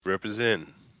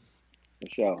Representing. For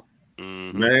sure.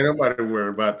 Mm-hmm. Man, ain't nobody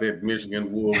worried about that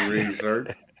Michigan Wolverine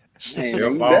shirt. Hey,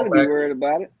 They'll you fall better be back. worried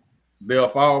about it. They'll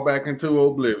fall back into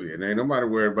oblivion. Ain't nobody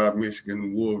worried about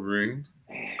Michigan Wolverines.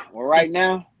 Well, right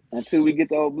now, until we get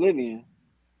to Oblivion,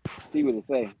 see what it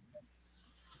say.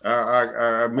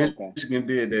 Okay. Michigan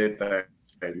did that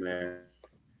thing, man.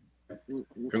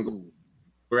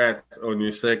 Congrats on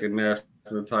your second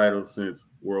national title since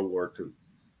World War II.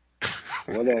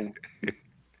 Whatever.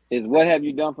 Is what have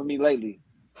you done for me lately?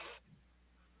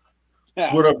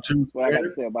 What up, That's Juice what I got to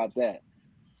Man? say about that.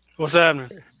 What's happening?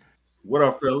 What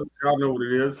up, fellas? Y'all know what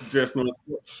it is. Just no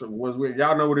sports show.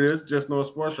 Y'all know what it is. Just no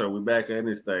sports show. We back at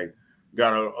this thing.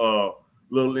 Got a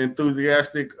little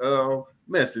enthusiastic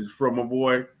message from my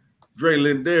boy Dre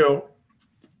Lindell.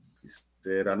 He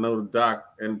said, "I know the doc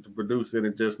and the producer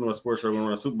and Just No Sports Show going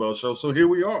on a Super Bowl show, so here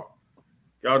we are.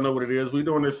 Y'all know what it is. We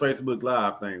doing this Facebook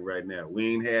Live thing right now.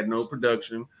 We ain't had no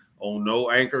production on no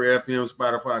Anchor FM,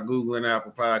 Spotify, Google, and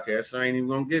Apple Podcasts. So I ain't even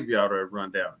gonna give y'all that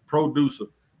rundown. Producer,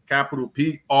 capital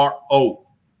PRO.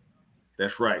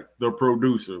 That's right, the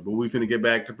producer. But we finna get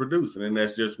back to producing, and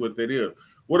that's just what that is.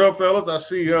 What up, fellas? I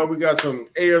see we got some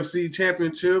AFC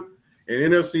Championship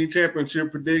and NFC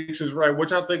Championship predictions. Right, what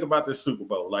y'all think about this Super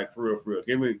Bowl? Like for real, for real.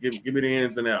 Give me the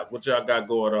ins and outs. What y'all got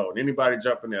going on? Anybody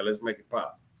jump in there? Let's make it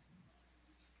pop.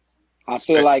 I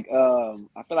feel like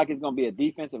it's gonna be a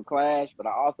defensive clash, but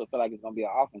I also feel like it's gonna be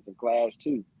an offensive clash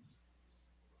too.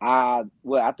 I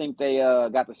think they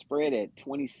got the spread at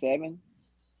 27.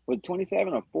 Was it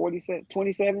 27 or 47?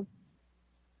 27?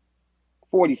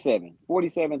 47.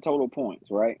 47 total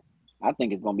points, right? I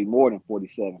think it's gonna be more than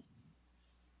 47.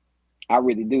 I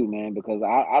really do, man, because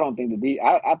I don't think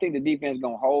I think the defense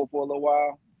gonna hold for a little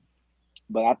while,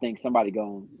 but I think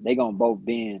they gonna both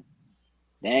bend.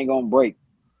 They ain't gonna break,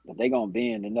 but they gonna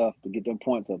bend enough to get them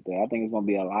points up there. I think it's gonna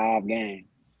be a live game,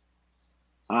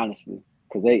 honestly,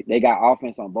 because they got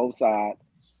offense on both sides.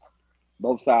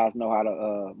 Both sides know how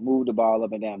to move the ball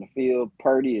up and down the field.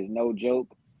 Purdy is no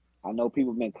joke. I know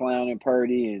people have been clowning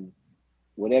Purdy and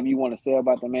whatever you want to say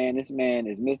about the man. This man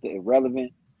is Mr.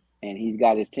 Irrelevant, and he's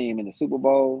got his team in the Super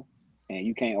Bowl, and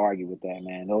you can't argue with that,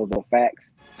 man. Those are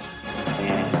facts,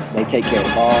 and they take care of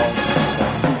the ball. They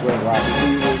got two great wide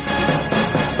receivers.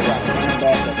 They got a running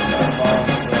back that can run the ball.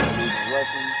 They're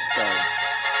rushing. So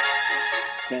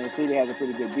Kansas City has a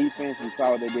pretty good defense. We saw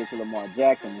what they did to Lamar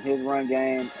Jackson in his run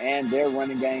game, and their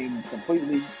running game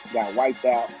completely got wiped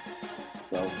out.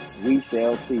 So we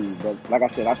shall see. But like I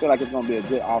said, I feel like it's going to be a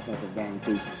good offensive game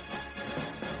too.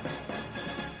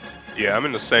 Yeah, I'm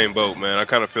in the same boat, man. I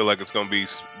kind of feel like it's going to be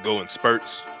go in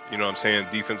spurts. You know what I'm saying?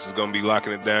 Defense is going to be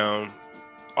locking it down.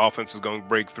 Offense is going to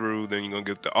break through. Then you're going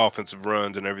to get the offensive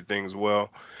runs and everything as well.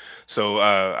 So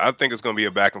I think it's going to be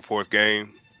a back and forth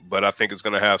game, but I think it's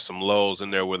going to have some lulls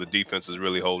in there where the defense is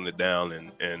really holding it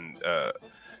down and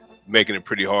making it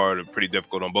pretty hard and pretty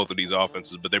difficult on both of these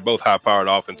offenses. But they're both high-powered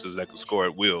offenses that can score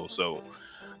at will. So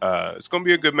it's going to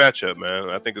be a good matchup, man.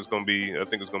 I think it's going to be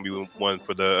one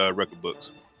for the record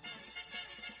books.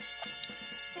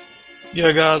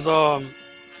 Yeah, guys.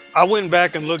 I went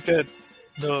back and looked at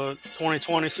the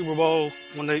 2020 Super Bowl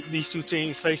when these two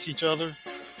teams faced each other.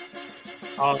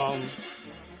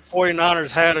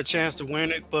 49ers had a chance to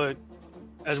win it, but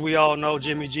as we all know,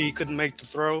 Jimmy G couldn't make the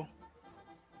throw.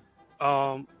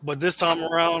 But this time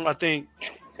around, I think,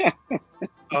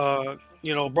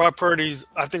 Brock Purdy's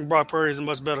a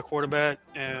much better quarterback,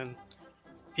 and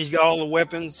he's got all the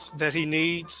weapons that he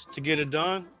needs to get it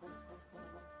done.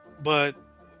 But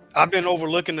I've been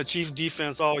overlooking the Chiefs'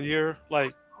 defense all year.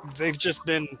 Like, they've just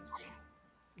been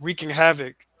wreaking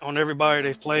havoc on everybody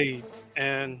they've played.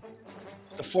 And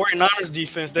the 49ers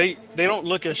defense, they don't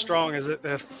look as strong as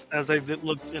they've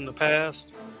looked in the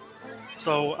past.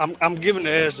 So I'm giving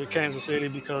the edge to Kansas City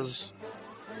because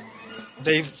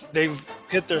they've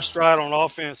hit their stride on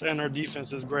offense and their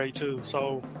defense is great too.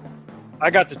 So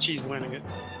I got the Chiefs winning it.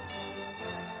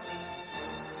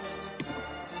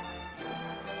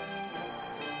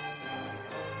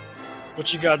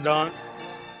 What you got, Don?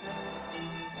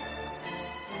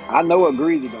 I know what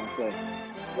Greasy gonna say.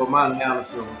 Well, my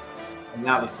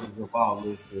analysis of all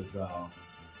this is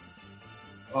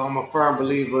I'm a firm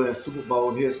believer in Super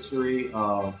Bowl history.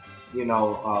 The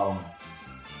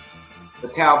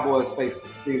Cowboys faced the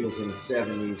Steelers in the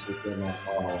 70s within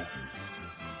a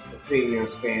 10-year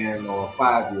span or a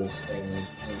 5-year span.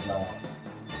 And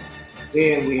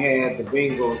then we had the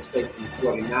Bengals facing the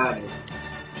 49ers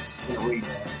in a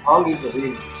rematch. All these are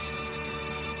rematches.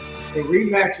 And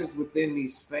rematches within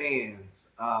these spans,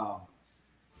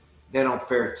 they don't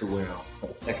fare too well for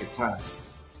the second time.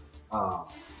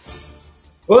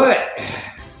 But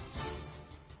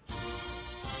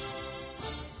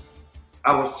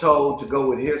I was told to go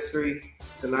with history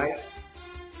tonight.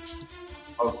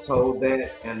 I was told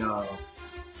that, and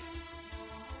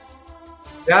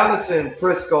Dallas and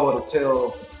Frisco are the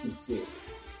tales of two cities.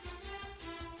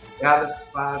 Dallas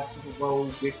 5 Super Bowl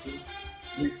victories,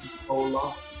 3 Super Bowl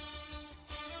losses.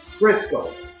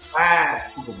 Frisco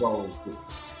 5 Super Bowl victories,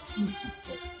 2 Super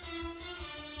Bowl.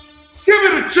 Give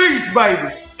me the Chiefs,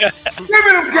 baby. Give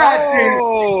me them goddamn.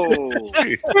 Give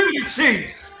me the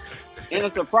Chiefs. In a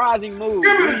surprising move,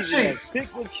 Give me the Breezy has Chiefs.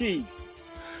 picked the Chiefs.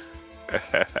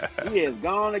 He has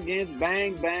gone against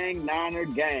Bang Bang Niner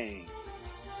Gang.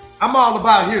 I'm all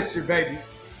about history, baby.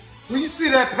 When you see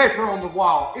that paper on the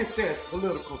wall, it says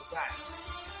political science.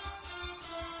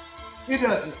 It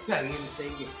doesn't say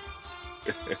anything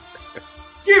else.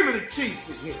 Give me the Chiefs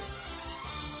in history.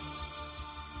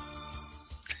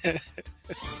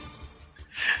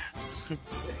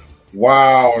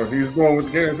 Wow, he's going with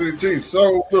the Kansas City Chiefs.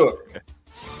 So, look,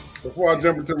 before I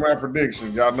jump into my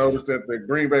prediction, y'all noticed that the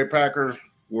Green Bay Packers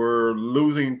were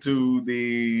losing to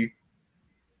the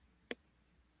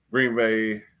San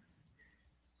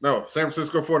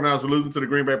Francisco 49ers were losing to the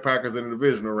Green Bay Packers in the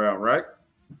divisional round, right?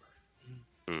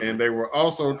 And they were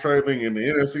also trailing in the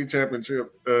NFC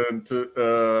Championship against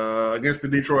the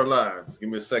Detroit Lions. Give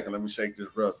me a second. Let me shake this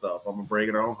rust off. I'm going to bring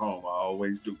it on home. I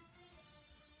always do.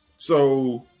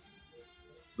 So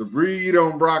the read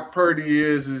on Brock Purdy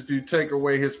is if you take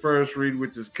away his first read,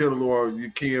 which is Kittle, or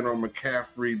you key in on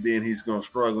McCaffrey, then he's going to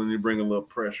struggle and you bring a little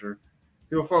pressure.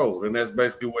 He'll fold. And that's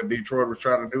basically what Detroit was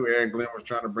trying to do. Aaron Glenn was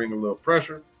trying to bring a little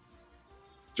pressure.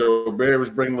 Joe Barry was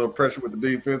bringing a little pressure with the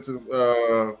defensive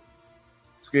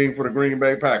scheme for the Green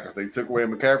Bay Packers. They took away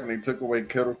McCaffrey, they took away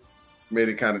Kittle, made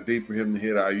it kind of deep for him to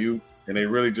hit IU, and they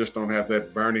really just don't have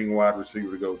that burning wide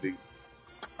receiver to go deep.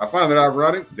 I find that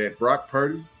ironic that Brock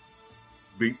Purdy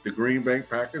beat the Green Bay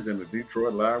Packers and the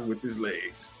Detroit Lions with his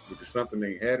legs, which is something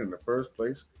they had in the first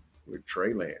place with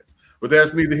Trey Lance. But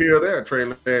that's neither here nor there. Trey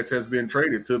Lance has been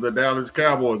traded to the Dallas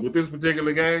Cowboys. With this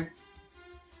particular game,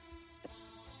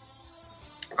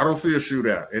 I don't see a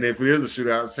shootout. And if it is a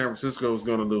shootout, San Francisco is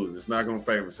going to lose. It's not going to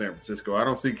favor San Francisco. I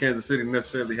don't see Kansas City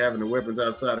necessarily having the weapons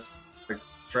outside of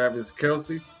Travis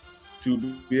Kelce to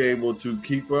be able to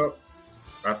keep up.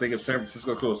 I think if San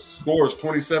Francisco scores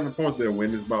 27 points, they'll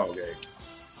win this ball game.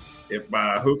 If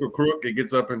by hook or crook it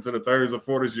gets up into the 30s or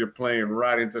 40s, you're playing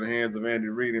right into the hands of Andy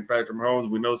Reid and Patrick Mahomes.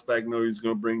 We know Spagnuolo is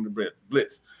going to bring the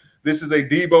blitz. This is a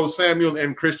Deebo Samuel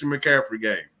and Christian McCaffrey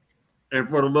game. And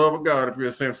for the love of God, if you're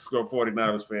a San Francisco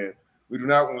 49ers fan, we do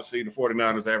not want to see the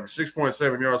 49ers average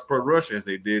 6.7 yards per rush as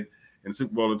they did in the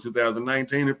Super Bowl in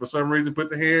 2019. And for some reason, put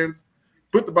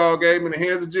the ball game in the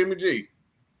hands of Jimmy G.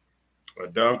 A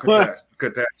dumb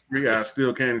catastrophe. I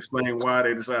still can't explain why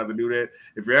they decided to do that.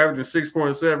 If you're averaging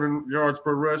 6.7 yards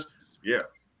per rush, yeah,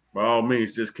 by all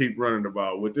means, just keep running the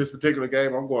ball. With this particular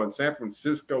game, I'm going San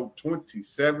Francisco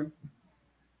 27,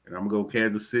 and I'm going to go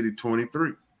Kansas City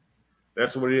 23.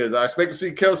 That's what it is. I expect to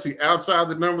see Kelce outside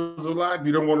the numbers a lot.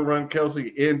 You don't want to run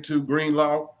Kelce into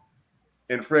Greenlaw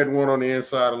and Fred Warner on the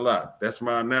inside a lot. That's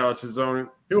my analysis on it.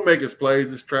 He'll make his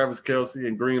plays. It's Travis Kelce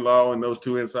and Greenlaw and those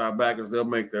two inside backers. They'll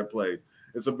make their plays.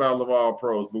 It's a battle of all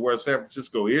pros. But where San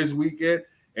Francisco is weak at,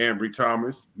 Ambry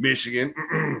Thomas, Michigan,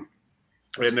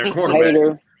 and their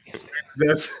cornerbacks.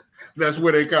 That's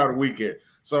where they kind of weak at.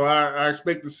 So I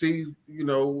expect to see,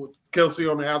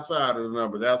 Kelce on the outside of the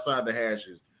numbers, outside the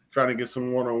hashes, trying to get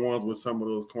some one-on-ones with some of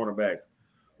those cornerbacks.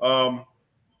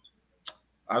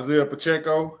 Isaiah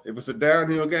Pacheco, if it's a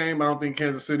downhill game, I don't think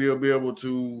Kansas City will be able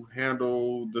to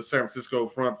handle the San Francisco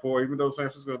front four, even though San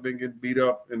Francisco has been getting beat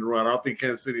up in the run. I don't think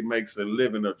Kansas City makes a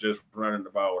living of just running the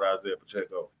ball with Isaiah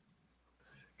Pacheco.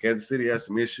 Kansas City has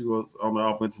some issues on the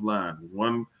offensive line.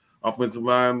 One offensive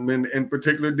lineman in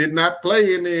particular did not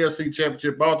play in the AFC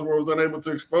Championship. Baltimore was unable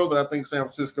to expose it. I think San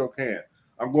Francisco can.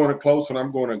 I'm going a close one.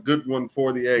 I'm going a good one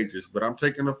for the ages, but I'm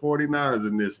taking the 49ers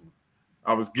in this one.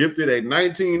 I was gifted a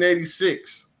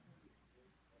 1986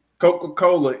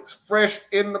 Coca-Cola. It's fresh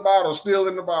in the bottle, still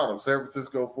in the bottle. San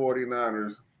Francisco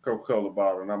 49ers Coca-Cola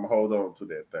bottle, and I'm going to hold on to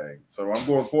that thing. So I'm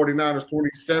going 49ers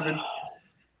 27.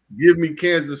 Give me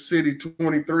Kansas City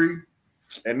 23.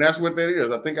 And that's what that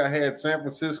is. I think I had San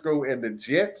Francisco and the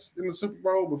Jets in the Super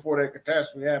Bowl before that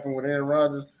catastrophe happened with Aaron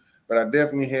Rodgers, but I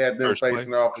definitely had them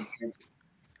facing off against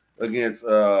I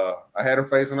had them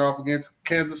facing off against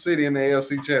Kansas City in the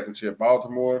AFC Championship.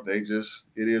 Baltimore, it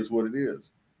is what it is.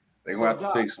 They're gonna have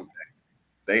to fix something.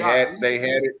 They had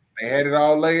it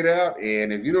all laid out,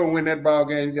 and if you don't win that ball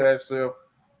game, you got to ask yourself,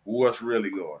 what's really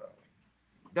going on?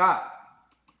 Doc,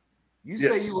 you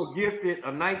say you were gifted a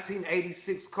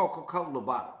 1986 Coca-Cola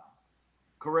bottle,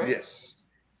 correct? Yes.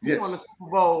 Who won the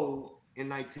Super Bowl in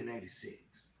 1986?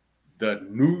 The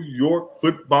New York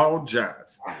Football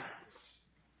Giants.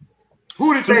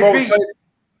 Who did Super they Bowl beat? champ-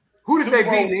 Who did Super they beat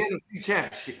Bowl- in the NFC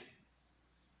Championship?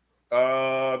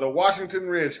 The Washington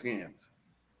Redskins.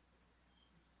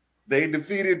 They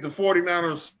defeated the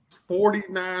 49ers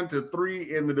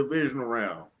 49-3 in the divisional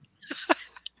round.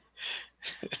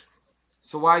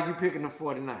 So why are you picking the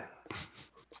 49ers?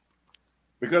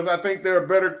 Because I think they're a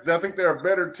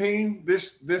better team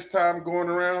this time going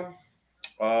around.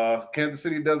 Kansas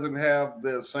City doesn't have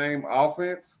the same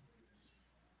offense.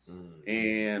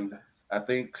 And I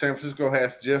think San Francisco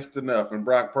has just enough. And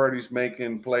Brock Purdy's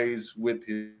making plays with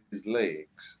his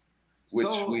legs, which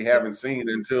we haven't seen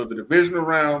until the divisional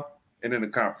round and in the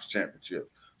conference championship.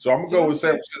 So I'm going to go with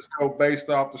San Francisco based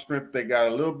off the strength. They got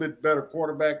a little bit better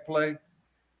quarterback play.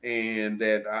 And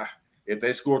that if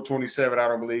they score 27, I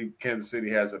don't believe Kansas City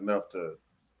has enough to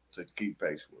keep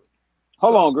pace with.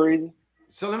 Hold on, Greasy.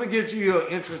 So let me give you an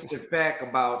interesting fact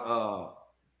about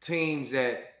teams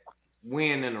that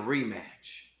win in a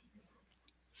rematch.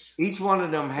 Each one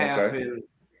of them happened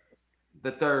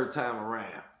the third time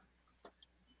around.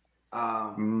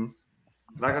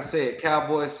 Like I said,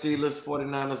 Cowboys, Steelers,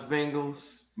 49ers,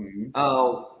 Bengals.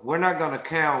 We're not gonna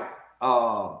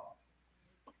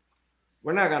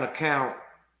count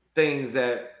things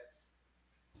that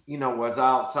was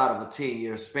outside of a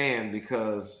 10-year span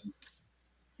because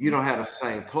you don't have the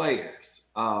same players.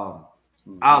 A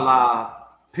la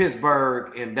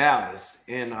Pittsburgh and Dallas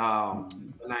in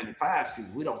the 95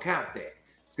 season. We don't count that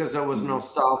because there was no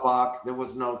Staubach, there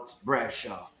was no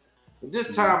Bradshaw. But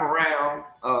this time around,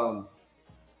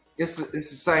 it's the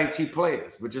same key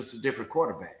players, but just a different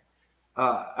quarterback.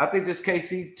 I think this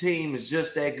KC team is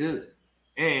just that good.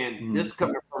 And this is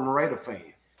coming from a Raider fan.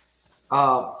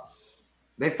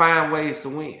 They find ways to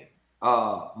win.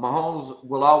 Mahomes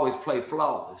will always play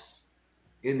flawless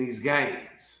in these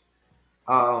games.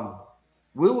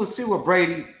 We will see what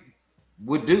Brady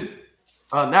would do.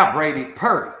 Not Brady,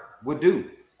 Purdy would do.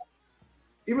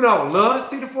 Even though I would love to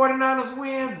see the 49ers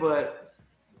win, but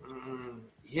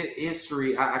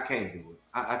history, I can't do it.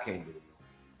 I can't do it.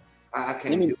 I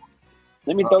can't do it.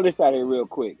 Let me throw this out here real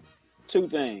quick. Two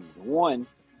things. One,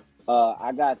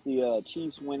 I got the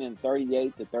Chiefs winning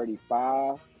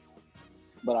 38-35,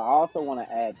 but I also want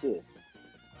to add this.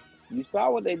 You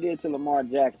saw what they did to Lamar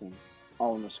Jackson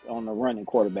on the running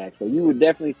quarterback. So you would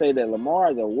definitely say that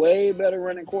Lamar is a way better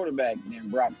running quarterback than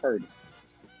Brock Purdy.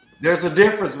 There's a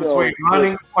difference between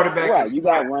running quarterback right, and you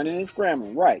got running and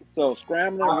scrambling. Right. So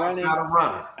scrambling, running.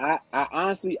 I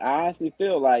honestly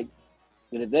feel like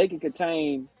that if they can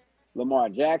contain Lamar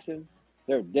Jackson,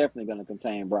 they're definitely going to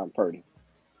contain Brock Purdy.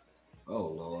 Oh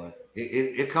Lord!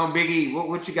 It come Big E.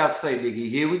 What you got to say, Big E?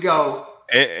 Here we go.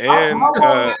 And I'm on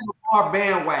that Lamar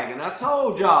bandwagon. I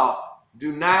told y'all,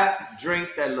 do not drink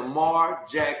that Lamar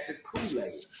Jackson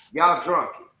Kool-Aid. Y'all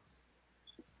drunk it.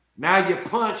 Now you're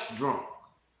punch drunk.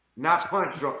 Not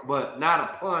punch drunk, but not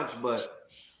a punch, but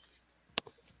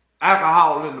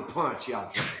alcohol in the punch,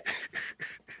 y'all drunk.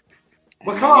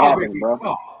 But come on, Big E, bro. come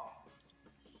on.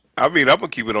 I mean, I'm gonna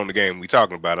keep it on the game we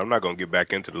talking about. I'm not gonna get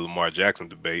back into the Lamar Jackson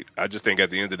debate. I just think at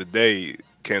the end of the day,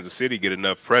 Kansas City get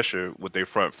enough pressure with their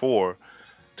front four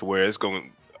to where it's going to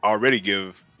already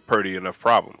give Purdy enough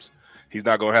problems. He's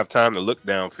not gonna have time to look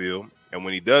downfield, and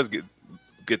when he does get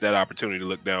that opportunity to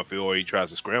look downfield or he tries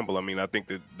to scramble, I mean, I think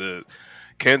that the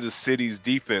Kansas City's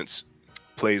defense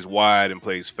plays wide and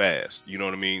plays fast. You know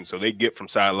what I mean? So they get from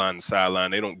sideline to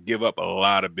sideline. They don't give up a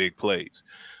lot of big plays.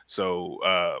 So.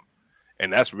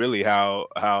 And that's really how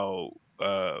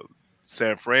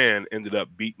San Fran ended up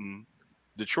beating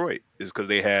Detroit, is because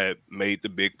they had made the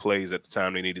big plays at the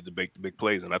time they needed to make the big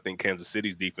plays. And I think Kansas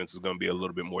City's defense is going to be a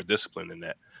little bit more disciplined than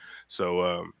that.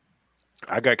 So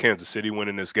I got Kansas City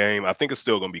winning this game. I think it's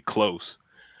still going to be close.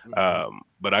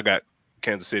 But I got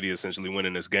Kansas City essentially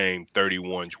winning this game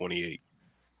 31-28.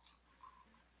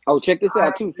 Oh, check this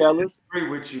out too, fellas. I agree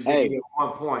with you, Hey. Big E, at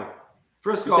 1 point.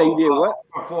 Frisco, You say you did what?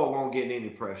 front four won't get any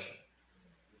pressure.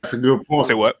 That's a good point.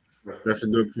 Say what? That's a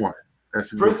good point.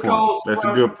 That's a good Frisco's point. That's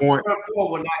a good point. front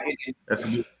four will not get any That's a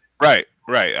pressure. good.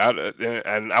 Right.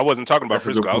 And I wasn't talking about That's a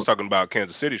good Frisco. I was point. talking about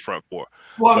Kansas City's front four.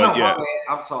 Well, But no, yeah. my bad.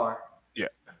 I'm sorry. Yeah.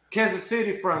 Kansas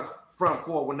City front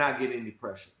four will not get any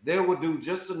pressure. They will do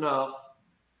just enough,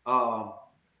 to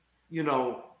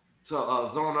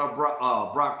zone up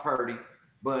Brock Purdy.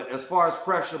 But as far as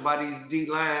pressure by these D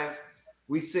lines,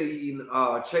 we see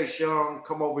Chase Young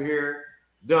come over here,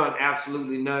 done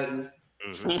absolutely nothing.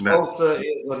 Mm-hmm. Bosa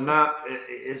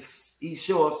he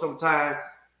show up sometime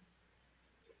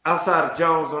outside of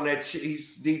Jones on that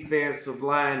Chiefs defensive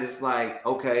line. It's like,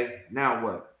 okay, now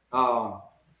what?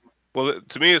 Well,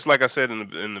 to me, it's like I said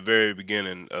in the very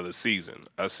beginning of the season.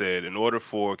 I said in order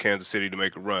for Kansas City to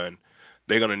make a run,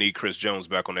 they're gonna need Chris Jones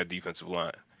back on that defensive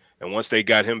line. And once they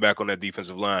got him back on that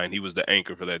defensive line, he was the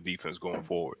anchor for that defense going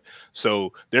forward.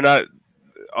 So they're not,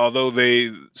 although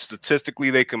they statistically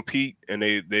they compete and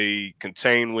they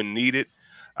contain when needed.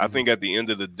 I think at the end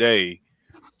of the day,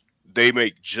 they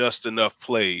make just enough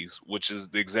plays, which is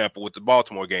the example with the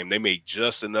Baltimore game. They made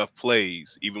just enough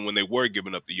plays, even when they were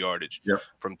giving up the yardage Yep.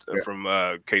 Yep.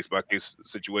 from case by case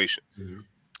situation. Mhm.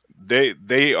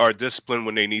 They are disciplined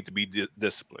when they need to be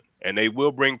disciplined, and they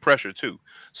will bring pressure too.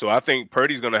 So I think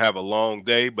Purdy's going to have a long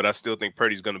day, but I still think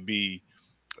Purdy's going to be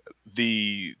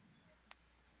the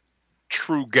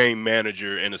true game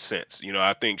manager in a sense.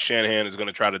 I think Shanahan is going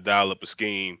to try to dial up a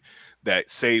scheme that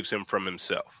saves him from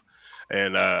himself.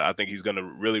 And I think he's going to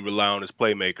really rely on his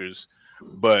playmakers.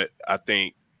 But I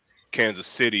think Kansas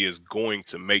City is going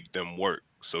to make them work.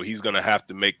 So he's going to have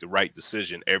to make the right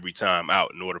decision every time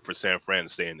out in order for San Fran to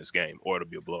stay in this game, or it'll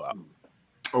be a blowout.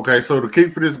 Okay, so the key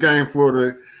for this game for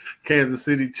the Kansas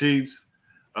City Chiefs,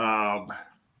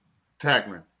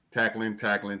 tackling.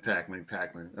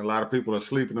 A lot of people are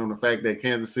sleeping on the fact that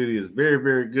Kansas City is very,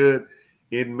 very good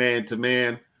in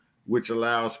man-to-man, which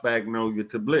allows Spagnuolo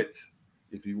to blitz.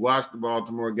 If you watch the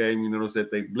Baltimore game, you notice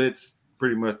that they blitzed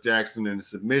pretty much Jackson in the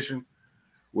submission.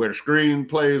 Where the screen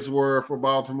plays were for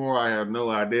Baltimore, I have no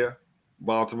idea.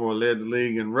 Baltimore led the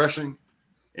league in rushing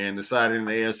and decided in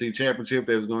the AFC Championship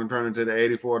they was going to turn into the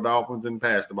 84 Dolphins and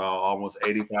pass the ball almost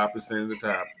 85% of the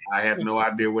time. I have no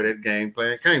idea where that game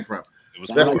plan came from.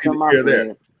 That's like neither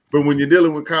there. But when you're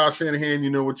dealing with Kyle Shanahan, you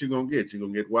know what you're going to get. You're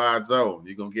going to get wide zone.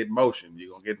 You're going to get motion. You're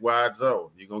going to get wide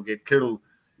zone. You're going to get Kittle.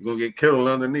 You're going to get Kittle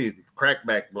underneath.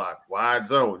 Crackback block, wide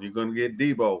zone. You're going to get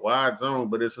Debo, wide zone,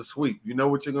 but it's a sweep. You know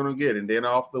what you're going to get. And then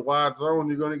off the wide zone,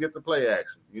 you're going to get the play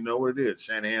action. You know what it is.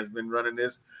 Shanahan's been running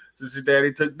this since his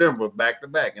daddy took Denver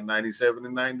back-to-back in 97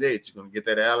 and 98. You're going to get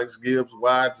that Alex Gibbs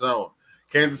wide zone.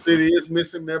 Kansas City is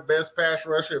missing their best pass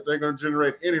rusher. If they're going to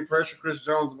generate any pressure, Chris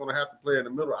Jones is going to have to play in the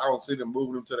middle. I don't see them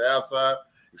moving him to the outside,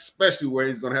 especially where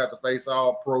he's going to have to face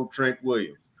all-pro Trent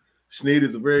Williams. Snead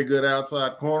is a very good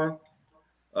outside corner.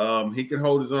 He can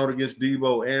hold his own against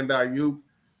Debo and Ayuk.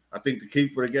 I think the key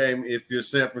for the game, if you're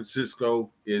San Francisco,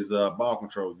 is ball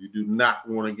control. You do not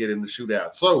want to get in the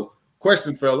shootout. So,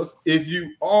 question, fellas, if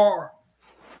you are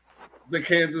the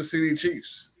Kansas City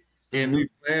Chiefs and you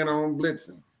plan on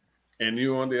blitzing and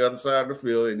you're on the other side of the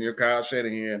field and you're Kyle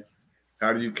Shanahan,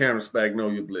 how do you counter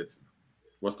Spagnuolo blitzing?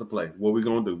 What's the play? What are we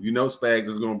going to do? You know Spags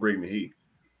is going to bring the heat.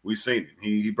 We've seen it.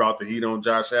 He brought the heat on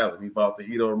Josh Allen. He brought the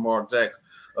heat on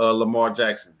Lamar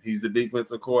Jackson. He's the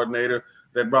defensive coordinator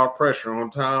that brought pressure on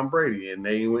Tom Brady, and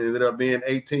they ended up being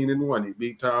 18-1. He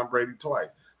beat Tom Brady twice.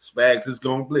 Spags is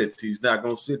going to blitz. He's not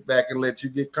going to sit back and let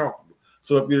you get comfortable.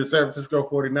 So if you're the San Francisco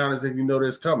 49ers and you know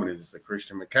this coming, is this a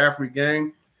Christian McCaffrey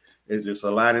game? Is this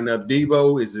a lining up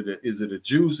Debo? Is it a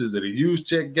juice? Is it a use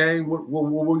check game? What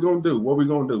we going to do? What we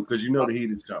going to do? Because you know the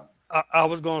heat is coming. I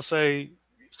was going to say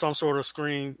some sort of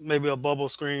screen, maybe a bubble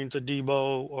screen to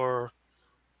Debo, or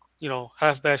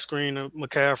halfback screen to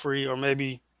McCaffrey, or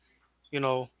maybe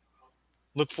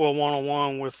look for a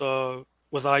one-on-one with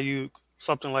Ayuk,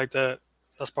 something like that.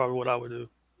 That's probably what I would do.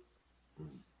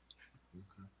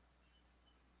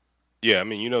 Yeah, I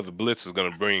mean, the blitz is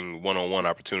going to bring one-on-one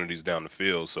opportunities down the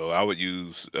field. So I would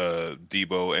use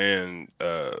Debo and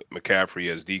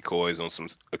McCaffrey as decoys on some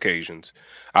occasions.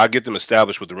 I'll get them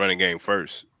established with the running game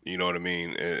first. You know what I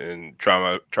mean, and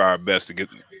try our best to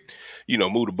get,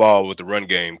 move the ball with the run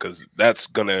game, because that's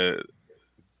gonna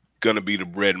be the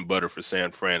bread and butter for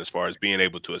San Fran as far as being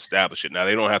able to establish it. Now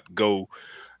they don't have to go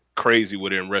crazy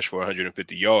with it and rush for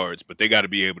 150 yards, but they got to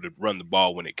be able to run the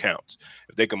ball when it counts.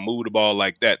 If they can move the ball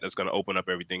like that, that's going to open up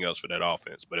everything else for that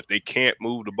offense. But if they can't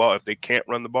move the ball, if they can't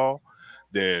run the ball,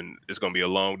 then it's going to be a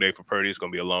long day for Purdy. It's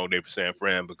going to be a long day for San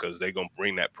Fran, because they're going to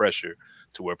bring that pressure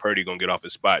to where Purdy going to get off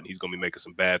his spot and he's going to be making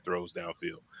some bad throws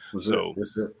downfield.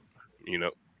 That's it.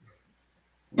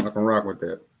 I can rock with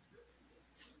that.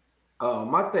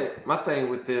 My thing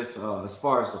with this, as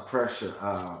far as the pressure,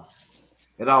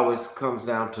 it always comes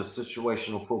down to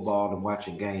situational football and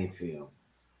watching game film.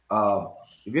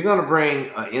 If you're going to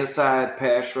bring an inside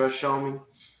pass rush on me,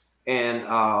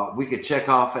 and we could check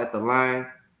off at the line,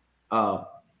 I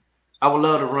would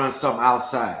love to run something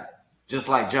outside, just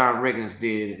like John Riggins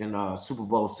did in Super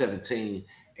Bowl 17,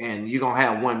 and you're going to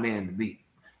have one man to beat,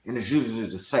 and it's usually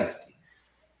the safety.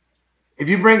 If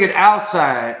you bring it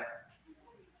outside,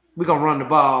 we're going to run the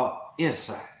ball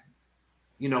inside.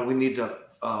 We need to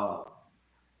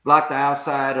block the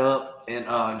outside up and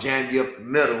jam you up the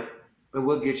middle, and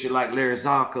we'll get you like Larry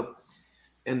Zonka.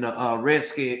 in the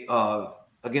Redskin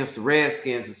against the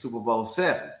Redskins in Super Bowl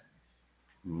 7.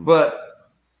 But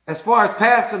as far as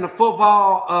passing the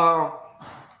football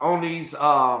on these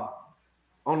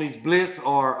blitz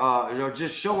or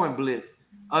just showing blitz,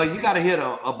 you got to hit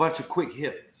a bunch of quick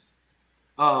hitters.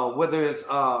 Whether it's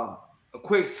a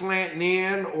quick slant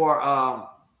in or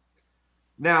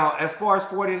now, as far as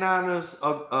 49ers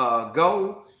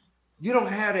go, you don't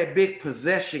have that big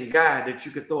possession guy that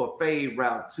you could throw a fade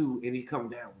route to and he come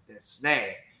down with that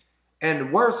snag. And the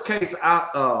worst case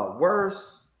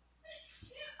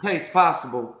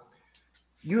possible,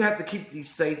 you have to keep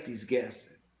these safeties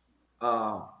guessing.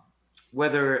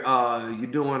 Whether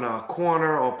you're doing a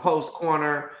corner or post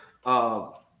corner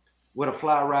with a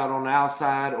fly route on the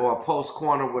outside or a post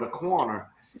corner with a corner,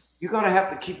 you're going to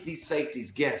have to keep these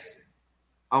safeties guessing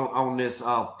on this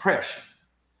pressure.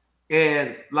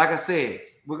 And like I said,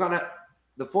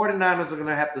 the 49ers are going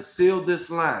to have to seal this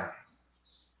line.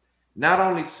 Not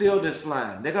only seal this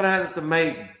line, they're going to have to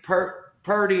make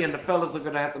Purdy and the fellas are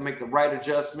going to have to make the right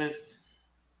adjustments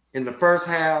in the first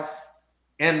half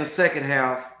and the second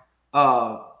half.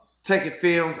 Taking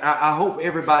films. I hope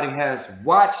everybody has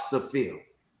watched the film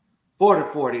for the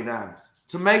 49ers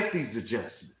to make these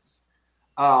adjustments.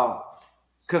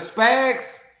 Because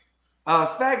Spags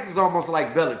is almost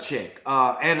like Belichick.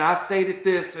 And I stated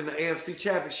this in the AFC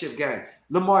Championship game.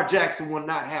 Lamar Jackson will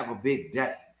not have a big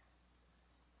day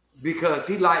because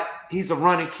he's a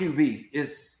running QB.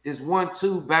 It's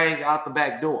 1-2 bang out the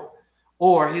back door,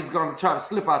 or he's going to try to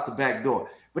slip out the back door.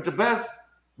 But the best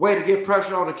way to get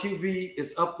pressure on the QB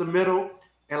is up the middle.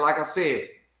 And like I said,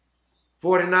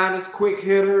 49ers quick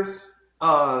hitters,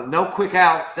 no quick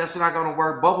outs. That's not going to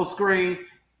work. Bubble screens,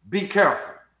 be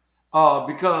careful.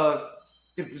 Because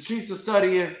if the Chiefs are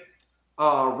studying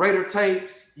Raider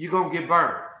tapes, you're going to get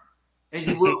burned. And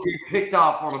you will get picked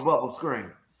off on a bubble screen.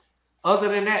 Other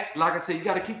than that, like I said, you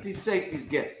got to keep these safeties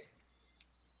guessing.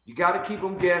 You got to keep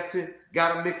them guessing.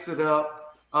 Got to mix it up.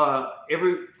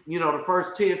 The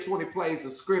first 10, 20 plays are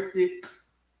scripted.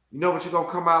 You know what you're going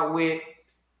to come out with.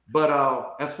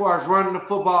 But as far as running the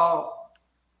football,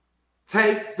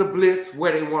 take the blitz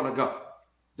where they want to go.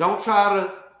 Don't try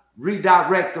to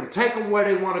redirect them. Take them where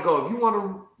they want to go. If you want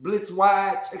to blitz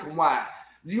wide, take them wide.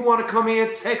 If you want to come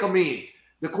in, take them in.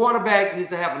 The quarterback needs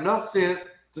to have enough sense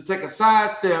to take a side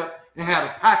step and have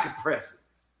a pocket presence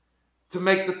to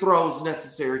make the throws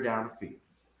necessary down the field.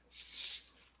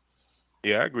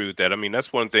 Yeah, I agree with that. I mean,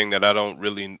 that's one thing that I don't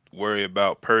really worry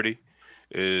about Purdy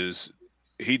is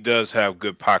he does have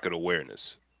good pocket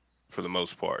awareness for the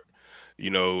most part.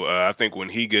 I think when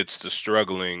he gets to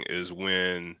struggling is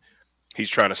when he's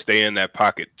trying to stay in that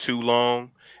pocket too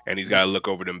long and he's got to look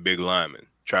over them big linemen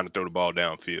trying to throw the ball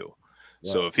downfield.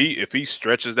 Yeah. So if he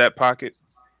stretches that pocket,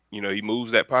 he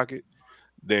moves that pocket,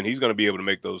 then he's going to be able to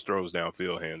make those throws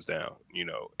downfield, hands down,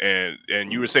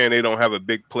 And you were saying they don't have a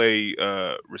big play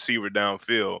receiver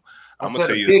downfield. I'm going to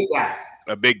tell you,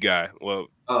 a big guy. Well,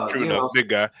 true enough, big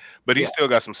guy. But he's still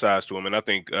got some size to him. And I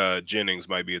think Jennings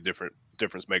might be a difference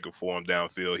maker for him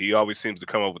downfield. He always seems to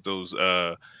come up with those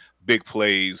big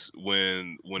plays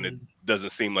when it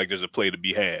doesn't seem like there's a play to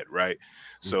be had, right?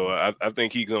 So I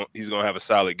think he's gonna have a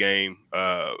solid game,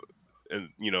 in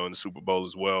the Super Bowl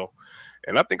as well.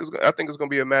 And I think it's gonna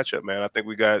be a matchup, man. I think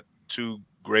we got two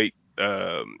great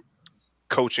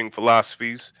coaching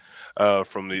philosophies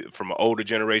from an older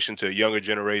generation to a younger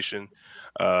generation.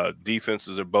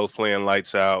 Defenses are both playing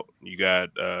lights out. You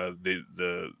got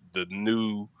the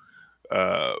new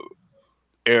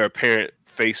heir apparent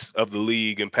face of the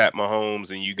league and Pat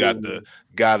Mahomes, and you got the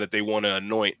guy that they want to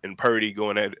anoint and Purdy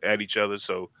going at each other.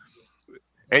 So,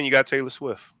 and you got Taylor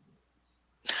Swift.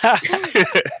 Hey,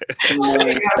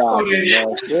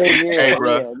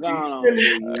 bro.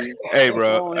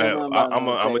 I'm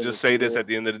gonna just say this at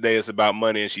the end of the day, it's about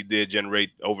money, and she did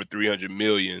generate over $300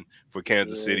 million for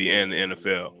Kansas City and the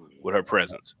NFL with her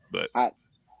presence. But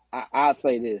I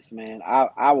say this, man,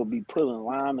 I will be pulling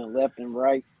linemen left and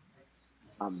right.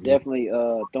 I'm definitely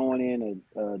throwing in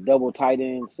a double tight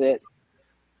end set.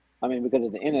 I mean, because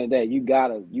at the end of the day, you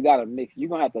gotta mix. You're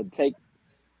gonna have to take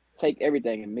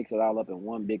everything and mix it all up in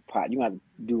one big pot. You gotta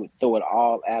throw it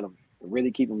all at them, really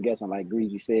keep them guessing, like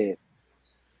Greasy said.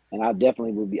 And I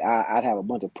definitely would be. I'd have a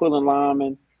bunch of pulling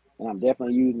linemen, and I'm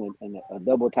definitely using a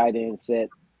double tight end set.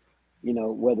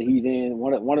 Whether he's in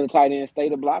one of the tight ends stay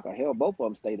the block, or hell, both of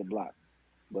them stay the block.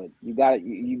 But you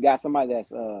got somebody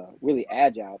that's really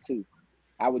agile too.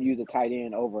 I would use a tight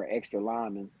end over an extra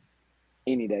lineman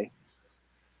any day.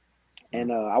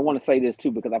 And I want to say this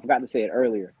too, because I forgot to say it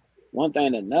earlier. One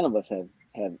thing that none of us have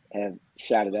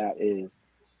shouted out is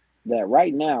that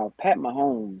right now, Pat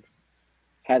Mahomes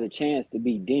has a chance to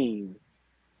be deemed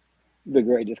the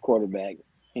greatest quarterback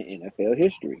in NFL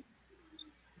history.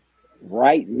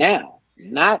 Right now,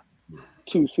 not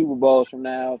 2 Super Bowls from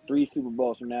now, 3 Super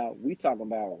Bowls from now. We talking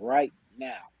about right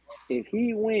now. If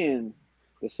he wins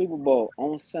the Super Bowl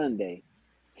on Sunday,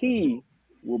 he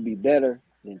will be better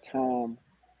than Tom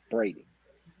Brady.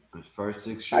 His first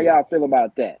 6 How years. y'all feel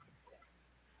about that?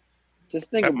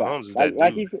 Just think Pat about Mahomes is it. that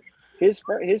Like dude. he said, his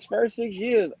first 6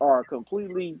 years are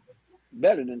completely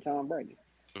better than Tom Brady.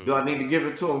 Do I need to give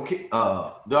it to him?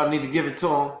 Do I need to give it to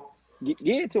him?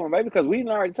 Get it to him, baby, because we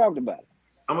already talked about it.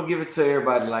 I'm gonna give it to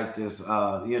everybody like this.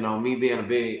 Me being a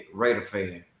big Raider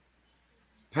fan,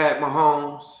 Pat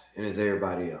Mahomes and it's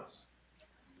everybody else.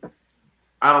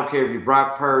 I don't care if you're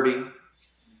Brock Purdy.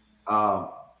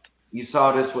 You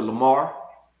saw this with Lamar.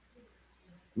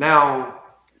 Now,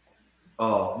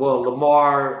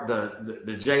 Lamar,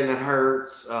 the Jalen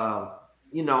Hurts,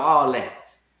 all that.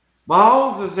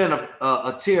 Mahomes is in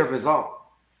a tier of his own.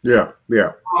 Yeah.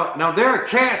 Now there are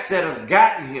cats that have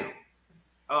gotten him,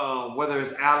 whether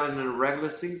it's Allen in the regular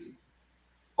season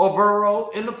or Burrow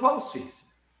in the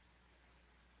postseason.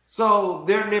 So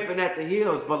they're nipping at the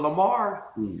heels, but Lamar,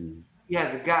 he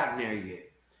hasn't gotten there yet.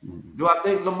 Do I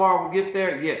think Lamar will get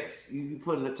there? Yes. You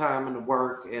put in the time and the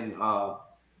work, and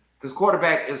because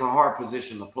quarterback is a hard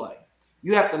position to play.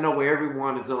 You have to know where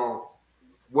everyone is at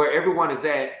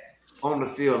on the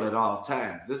field at all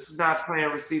times. This is not playing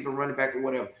receiver, running back, or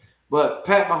whatever. But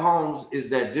Pat Mahomes is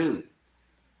that dude.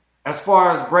 As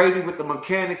far as Brady with the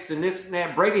mechanics and this and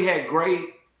that, Brady had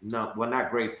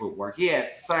not great footwork. He had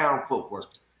sound footwork.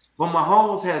 But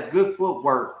Mahomes has good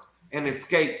footwork and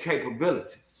escape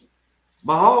capabilities.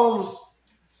 Mahomes,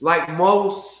 like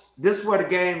most, this is where the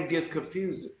game gets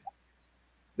confusing.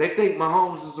 They think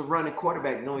Mahomes is a running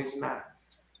quarterback. No, he's not.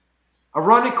 A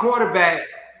running quarterback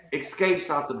escapes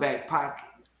out the back pocket.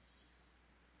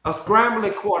 A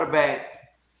scrambling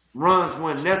quarterback runs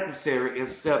when necessary and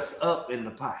steps up in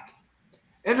the pocket.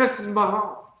 And this is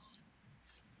Mahomes.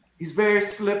 He's very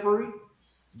slippery,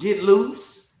 get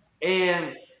loose,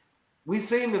 and we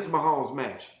seen this Mahomes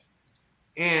match.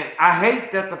 And I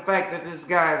hate that the fact that this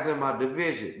guy is in my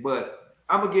division, but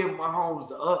I'm going to give Mahomes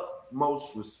the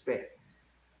utmost respect.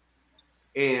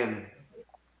 And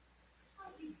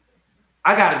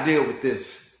I got to deal with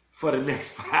this for the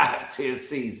next 5-10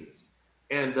 seasons.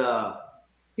 And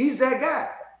he's that guy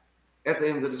at the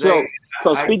end of the day.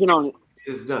 So speaking on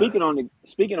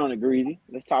the Greasy,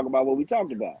 let's talk about what we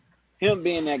talked about. Him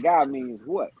being that guy means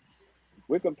what?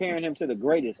 We're comparing him to the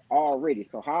greatest already.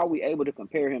 So how are we able to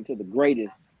compare him to the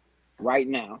greatest right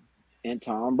now in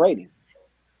Tom Brady?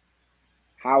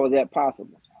 How is that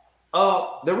possible?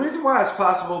 The reason why it's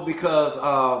possible because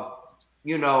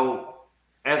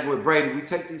as with Brady, we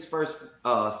take these first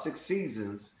 6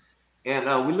 seasons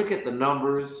and we look at the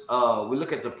numbers, we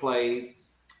look at the plays,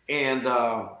 and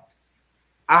I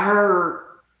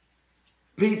heard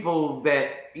people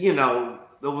that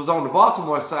that was on the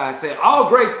Baltimore side say all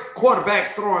great quarterbacks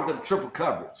throw into the triple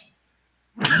coverage.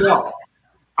 No,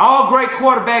 all great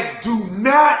quarterbacks do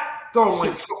not throw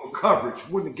in triple coverage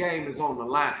when the game is on the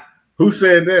line. Who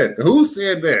said that?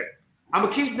 I'm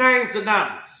gonna keep names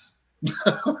anonymous.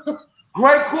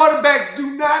 Great quarterbacks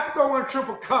do not throw in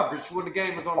triple coverage when the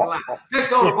game is on the line. They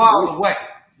throw the ball away.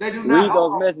 They do not. Read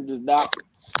those messages, Doc.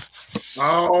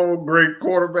 All great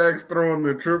quarterbacks throwing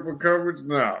the triple coverage?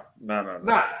 No. Now,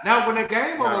 when the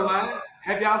game on the line,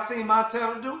 have y'all seen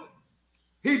Montana do it?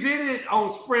 He did it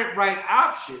on sprint right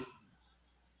option.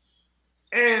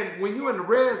 And when you're in the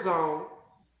red zone,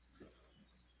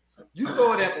 you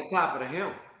throw it at the top of the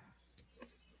helmet.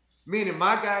 Meaning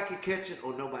my guy can catch it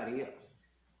or nobody else.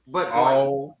 But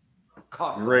all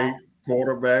great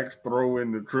quarterbacks throw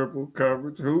in the triple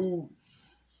coverage. Who?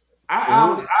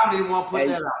 I don't even want to put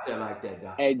that out there like that,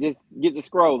 Doc. Hey, just get the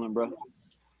scrolling, bro.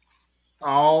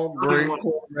 All great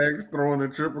quarterbacks throwing the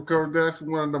triple coverage. That's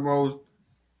one of the most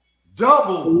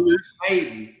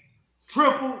maybe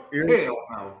triple hell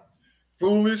no.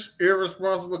 Foolish,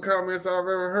 irresponsible comments I've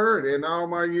ever heard in all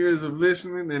my years of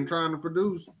listening and trying to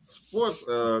produce sports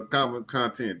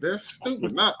content. That's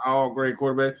stupid. Not all great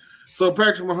quarterbacks. So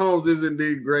Patrick Mahomes is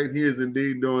indeed great. He is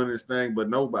indeed doing his thing, but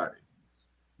nobody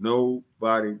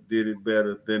did it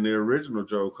better than the original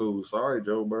Joe Cool. Sorry,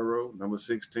 Joe Burrow, number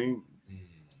 16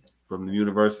 from the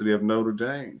University of Notre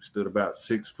Dame. Stood about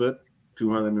 6 foot,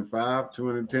 205,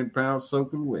 210 pounds,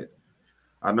 soaking wet.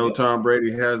 I know Tom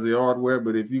Brady has the hardware,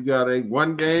 but if you got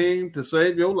one game to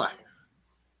save your life,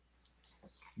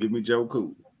 give me Joe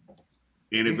Cool.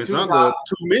 And if it's under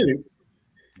 2 minutes,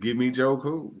 Give me Joe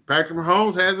Cool. Patrick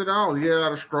Mahomes has it all. He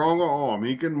got a stronger arm.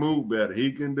 He can move better.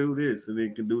 He can do this and he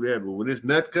can do that. But when it's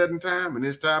nut cutting time and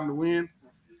it's time to win,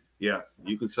 yeah,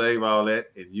 you can save all that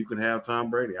and you can have Tom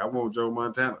Brady. I want Joe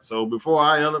Montana. So before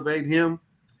I elevate him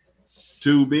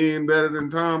to being better than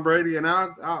Tom Brady, and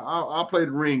I'll play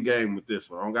the ring game with this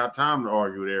one. I don't got time to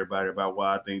argue with everybody about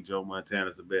why I think Joe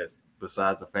Montana's the best,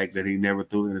 besides the fact that he never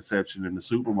threw an interception in the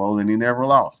Super Bowl and he never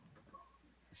lost.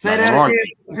 Say that again.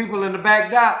 People in the back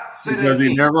dot. Because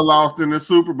he never lost in the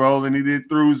Super Bowl and he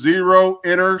threw 0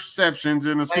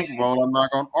 interceptions in the Super Bowl. I'm not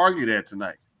going to argue that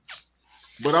tonight.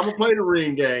 But I'm going to play the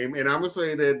ring game, and I'm going to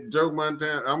say that Joe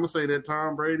Montana, I'm going to say that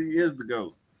Tom Brady is the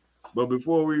GOAT. But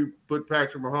before we put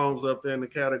Patrick Mahomes up there in the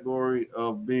category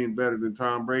of being better than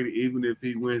Tom Brady, even if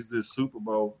he wins this Super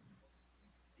Bowl,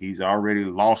 he's already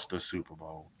lost a Super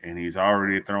Bowl, and he's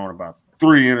already thrown about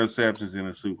 3 interceptions in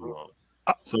the Super Bowl.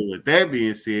 So with that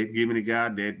being said, give me the guy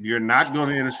that you're not going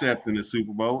to intercept in the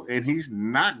Super Bowl, and he's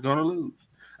not going to lose.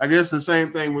 I guess the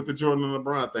same thing with the Jordan and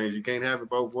LeBron things. You can't have it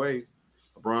both ways.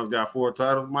 LeBron's got 4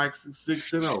 titles, Mike's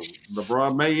 6-0.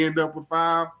 LeBron may end up with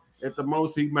 5. At the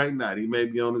most, he may not. He may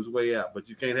be on his way out, but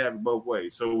you can't have it both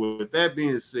ways. So with that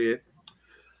being said, I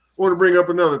want to bring up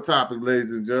another topic,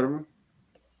 ladies and gentlemen.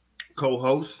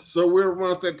 Co-host. So we're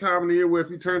amongst that time of the year where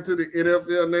if you turn to the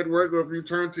NFL Network or if you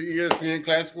turn to ESPN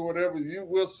Classic or whatever, you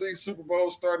will see Super Bowl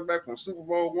starting back from Super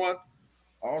Bowl 1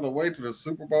 all the way to the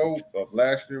Super Bowl of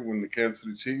last year when the Kansas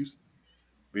City Chiefs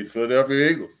beat the Philadelphia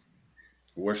Eagles.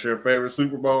 What's your favorite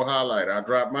Super Bowl highlight? I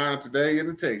dropped mine today in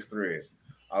the text thread.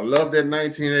 I love that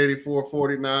 1984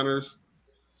 49ers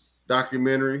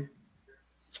documentary.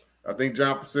 I think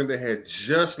John Facenda had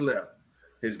just left.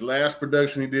 His last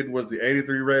production he did was the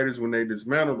 83 Raiders when they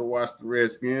dismantled the Washington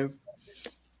Redskins.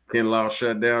 Ken Law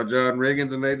shut down John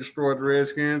Riggins and they destroyed the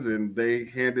Redskins and they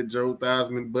handed Joe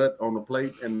Theismann butt on the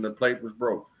plate and the plate was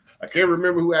broke. I can't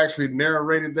remember who actually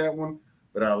narrated that one,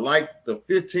 but I like the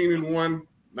 15-1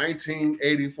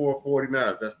 1984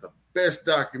 49ers. That's the best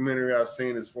documentary I've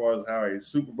seen as far as how a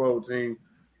Super Bowl team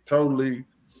totally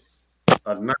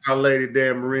annihilated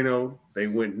Dan Marino. They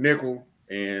went nickel.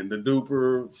 And the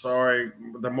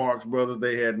the Marx brothers,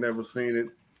 they had never seen it.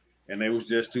 And they was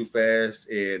just too fast.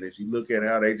 And if you look at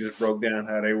how they just broke down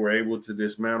how they were able to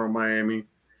dismantle Miami,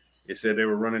 it said they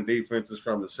were running defenses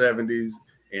from the 70s,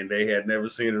 and they had never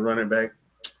seen a running back.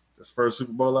 That's the first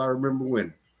Super Bowl I remember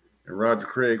winning. And Roger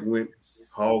Craig went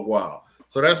hog wild.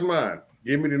 So that's mine.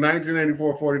 Give me the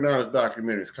 1984 49ers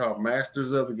documentary. It's called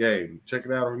Masters of the Game. Check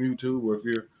it out on YouTube, or if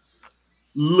you're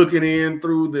looking in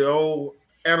through the old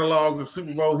analogs of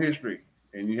Super Bowl history,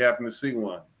 and you happen to see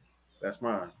one. That's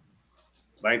mine.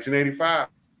 1985,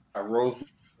 Rose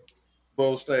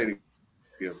Bowl Stadium.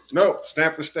 No,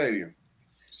 Stanford Stadium.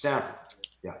 Stanford,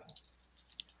 yeah.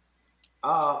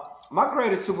 My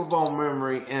greatest Super Bowl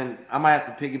memory, and I might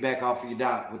have to piggyback off of your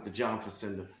doc with the John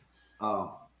Facenda.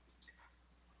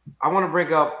 I want to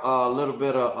bring up a little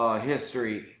bit of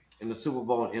history in the Super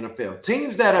Bowl and NFL.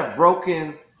 Teams that have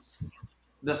broken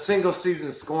the single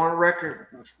season scoring record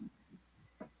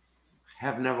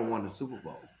have never won the Super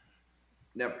Bowl.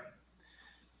 Never.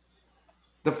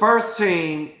 The first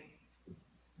team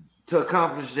to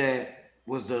accomplish that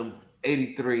was the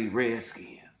 83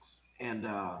 Redskins. And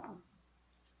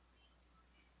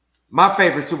my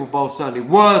favorite Super Bowl Sunday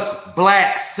was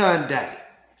Black Sunday.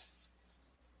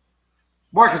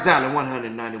 Marcus Allen,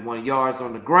 191 yards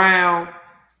on the ground.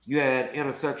 You had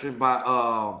interception by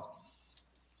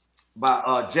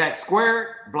Jack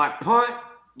Square, black punt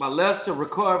by Lester,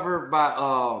 recovered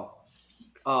by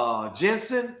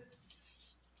Jensen.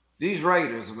 These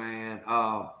Raiders, man,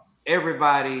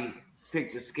 everybody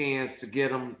picked the Skins to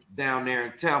get them down there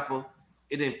in Tampa.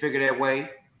 It didn't figure that way.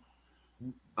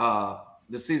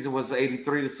 The season was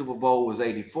 83. The Super Bowl was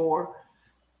 84.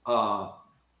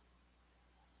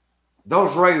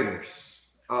 Those Raiders,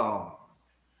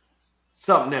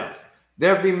 something else.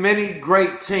 There'll be many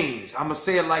great teams. I'm going to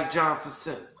say it like John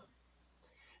Facenda.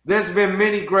 There's been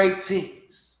many great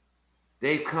teams.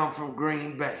 They've come from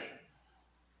Green Bay.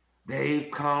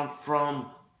 They've come from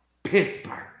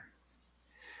Pittsburgh.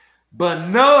 But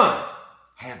none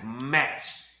have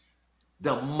matched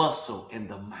the muscle and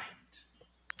the might.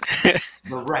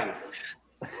 The Raiders.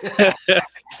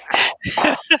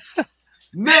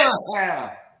 None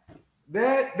have.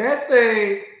 That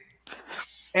thing.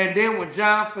 And then when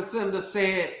John Facenda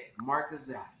said,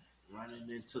 Marcus Allen running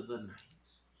into the night,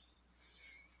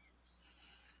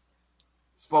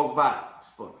 spoke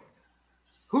volumes for me.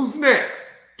 Who's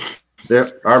next?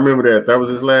 Yep, I remember that. That was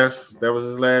his last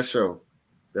show.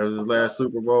 That was his last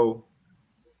Super Bowl.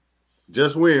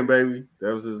 Just win, baby.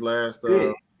 That was his last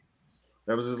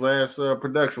That was his last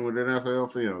production with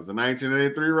NFL Films. The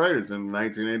 1983 Raiders and the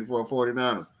 1984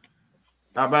 49ers.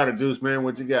 How about it, Juice, man?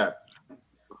 What you got?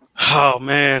 Oh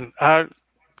man,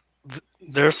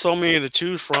 there's so many to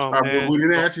choose from, man. We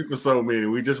didn't ask you for so many.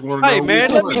 We just want to Hey know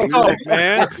man, which let one. me talk,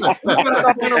 man.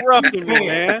 Stop interrupting me,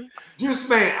 man. Juice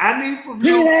man, I need from He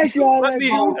you. didn't ask you all Let that, me.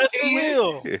 Juice. That's for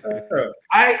real.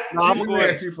 No, I'm We going.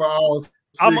 didn't ask you for all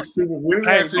I'm. six Super. We didn't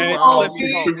Hey ask you man, for just all let me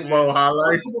six talk, Super man. Bowl Or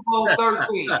highlights. Super Bowl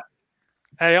 13.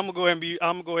 Hey, I'm gonna go ahead and be.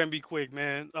 I'm gonna go ahead and be quick,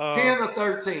 man. 10 or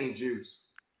 13, Juice.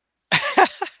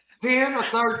 10 or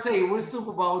 13. Which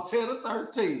Super Bowl? 10 or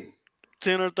 13.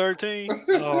 10 or 13.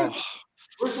 Oh.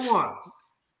 Which one?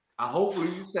 Hopefully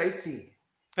you say 10.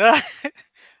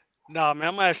 Nah, man,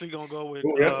 I'm actually gonna go with.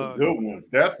 Oh, that's a good one.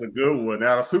 That's a good one.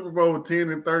 Now, the Super Bowl 10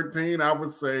 and 13, I would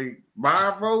say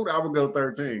my vote, I would go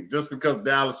 13 just because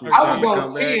Dallas was I trying would to go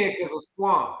come 10 back. because of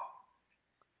squad.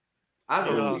 I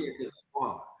go Yeah. 10 because of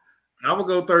squad. I would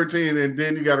go 13, and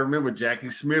then you got to remember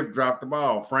Jackie Smith dropped the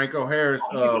ball. Franco Harris,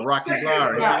 Rocky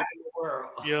Bleier, Guy in the world.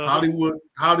 Yeah.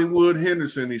 Hollywood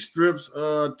Henderson. He strips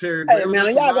Terry. Hey It was man,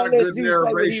 just a y'all lot gonna of let good Juice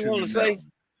say what he narration want to in that say?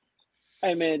 one.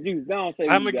 Hey man, Juice, don't say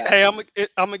what I'm you gonna. got. Hey,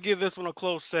 I'm gonna give this one a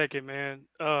close second, man.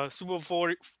 Super Bowl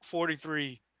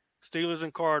 43, Steelers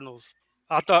and Cardinals.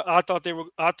 I thought the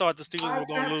Steelers All were right,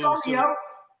 gonna San lose to the. Antonio.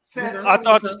 San I Antonio.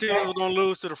 thought the Steelers were gonna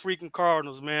lose to the freaking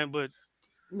Cardinals, man. But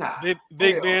Nah.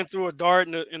 Big Ben threw a dart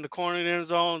in the corner of the end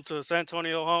zone to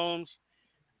Santonio Holmes,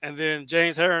 and then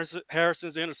James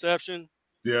Harrison's interception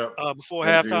Yeah, before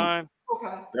that did. halftime.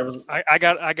 Okay. That was I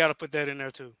got to put that in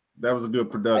there too. a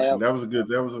good production. Hey, That was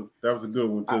a good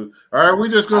one too. All right, we're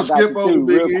just gonna I got skip you over too,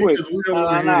 Big real E quick. because we don't No,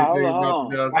 want to no, hear no, hold anything on, about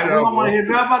hold the on. Dallas Hey, we don't want to Cowboys. hear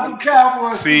nothing about them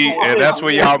Cowboys. See, Super Bowl. and that's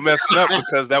where Listen, y'all messing up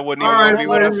because that wasn't even All gonna right, be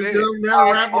what I ladies and said. gentlemen,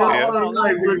 that'll wrap it hold up on, for hold on.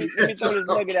 tonight. Let me throw this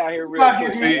nugget out here real Gotta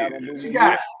quick. give Man. you Y'all See, gonna do what you me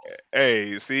got.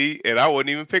 hey, see, and I wasn't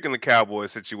even picking the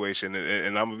Cowboys situation,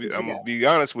 and I'm What you gonna got. be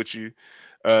honest with you.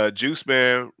 Juice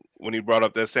Man, when he brought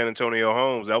up that San Antonio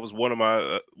Holmes, that was one of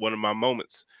my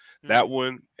moments. That Mm.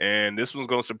 one, and this one's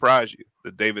gonna surprise you. The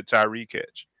David Tyree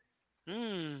catch.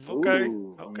 Okay.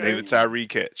 Ooh, Okay. David Tyree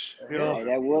catch. Yeah. hey,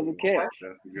 that was a catch.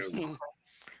 That's a good one.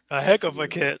 A heck of a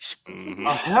catch. Hmm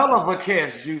A hell of a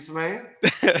catch, Juice man.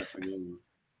 That's a good one.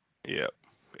 Yeah.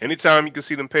 Anytime you can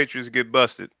see them Patriots get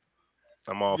busted,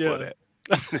 I'm all for Yeah. that.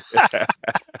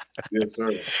 Yes,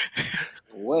 sir.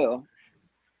 Well,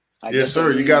 I Yes, guess that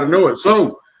sir. You got to leaves. know it.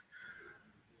 So,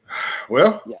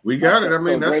 well, Yeah. we got it. I So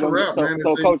mean, that's Dre a don't get wrap, man.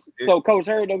 so Coach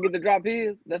Hurd don't get to drop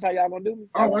his. That's how y'all gonna do me?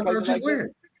 Y'all Oh, I gonna play me thought you like that?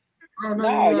 win. Oh, Nah, no.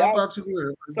 I y'all. thought you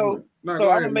win. So No, so go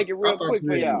I'm ahead. gonna make it I real thought quick you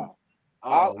for did. y'all. Oh,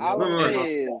 All I'm no, gonna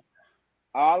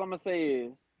no. say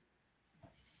is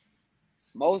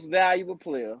most valuable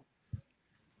player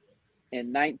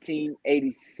in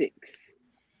 1986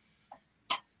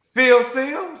 Phil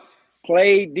Simms.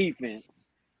 played defense.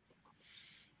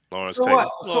 Lawrence So Taylor.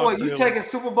 what? So what? You Taylor. taking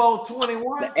Super Bowl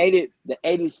 21? The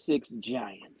 86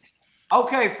 Giants.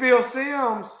 Okay, Phil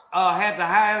Simms had the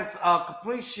highest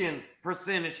completion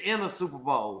percentage in a Super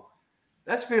Bowl.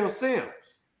 That's Phil Simms.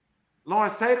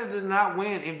 Lawrence Taylor did not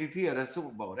win MVP of that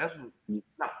Super Bowl. That's no.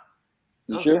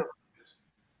 You sure?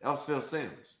 That was Phil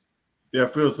Simms. Yeah,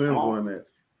 Phil Simms won that.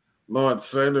 Lawrence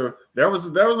Taylor. That was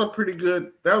a pretty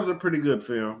good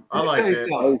film. I Let me like tell you that.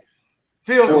 something.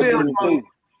 Hey,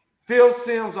 Phil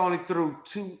Simms only threw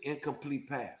 2 incomplete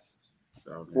passes.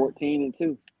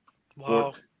 14-2.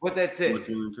 Wow. What that tell you?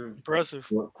 14-2.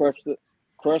 Impressive. Crushed the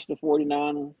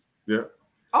 49ers. Yeah.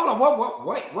 Hold on,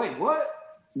 wait, what?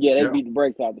 Yeah, they beat the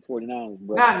brakes out the 49ers,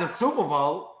 bro. Not in the Super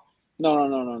Bowl.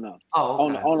 No. Oh,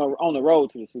 okay. On the road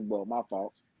to the Super Bowl. My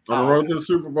fault. On the road to the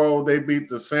Super Bowl, they beat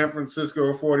the San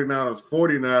Francisco 49ers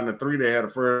 49-3. They had a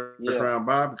first round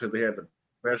bye because they had the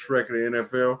best record in the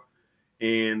NFL.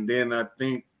 And then I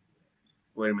think,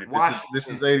 wait a minute, this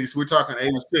is 80. We're talking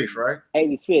 86, right?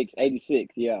 86,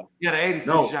 yeah. Yeah, the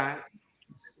 86 Giants.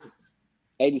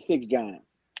 86 Giants.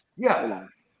 Yeah. Hold on.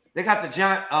 They got the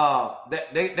Giant.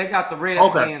 They got the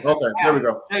Redskins. Okay. There we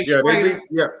go.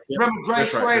 Remember Dre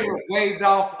Schrader waved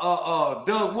off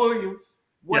Doug Williams.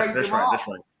 Yeah, that's right.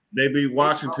 They beat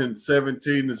Washington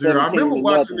 17-0. I 17-0. remember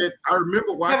watching it. I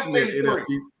remember watching that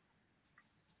NFC.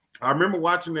 I remember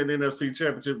watching that NFC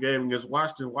Championship game against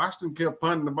Washington. Washington kept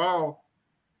punting the ball,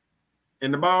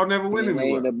 and the ball never went anywhere.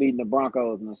 They ended up beating the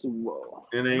Broncos in the Super Bowl.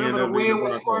 And they remember the wind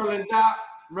was swirling, Doc?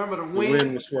 Remember the wind? The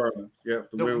wind was swirling. Yeah,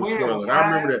 the wind was swirling. I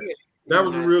remember that. That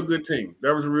was a real good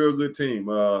team.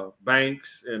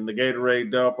 Banks and the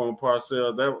Gatorade dump on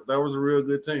Parcells. That was a real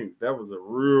good team. That was a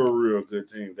real good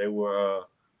team. They were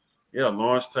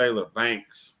Lawrence Taylor,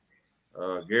 Banks,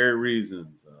 Gary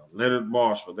Reasons, Leonard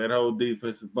Marshall, that whole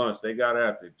defensive bunch. They got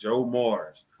after Joe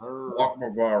Morris, Mark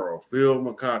Navarro, Phil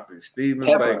McConkey, Stephen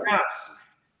Baker,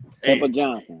 Pepper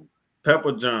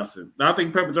Johnson. Now, I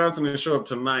think Pepper Johnson didn't show up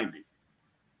to 90.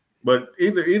 But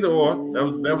either or,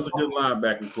 that was a good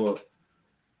linebacking core.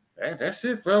 That's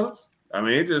it, fellas. I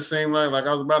mean, it just seemed like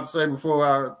I was about to say before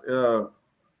I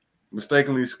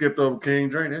mistakenly skipped over King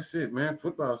Drake. That's it, man.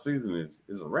 Football season is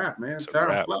a wrap, man. It's a Time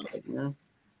wrap. flies, man.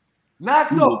 Not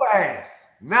so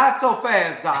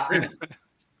fast, Doc.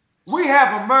 We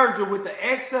have a merger with the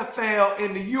XFL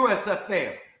and the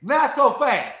USFL. Not so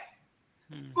fast.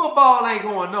 Football ain't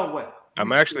going nowhere.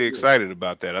 I'm actually excited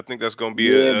about that. I think that's going to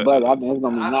be but I think it's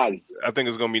going to be nice. I think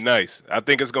it's going to be nice. I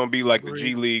think it's going to be like the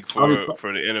G League for the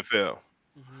NFL.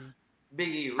 Big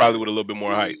E, right? Probably with a little bit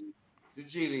more height. The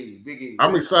G League, Big E.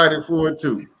 I'm excited for it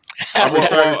too.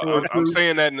 I'm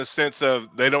saying that in the sense of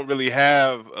they don't really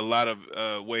have a lot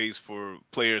of ways for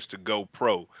players to go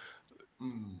pro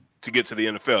to get to the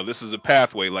NFL. This is a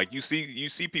pathway. Like you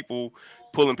see people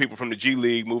pulling people from the G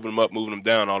League, moving them up, moving them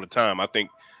down all the time. I think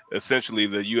essentially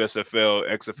the USFL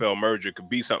XFL merger could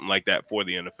be something like that for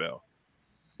the NFL.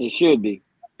 It should be.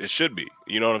 It should be.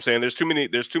 You know what I'm saying? There's too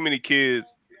many kids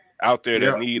out there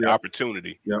that need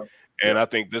opportunity. And I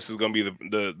think this is going to be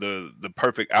the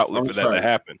perfect outlet for that to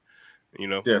happen. You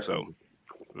know, definitely.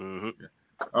 So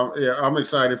I'm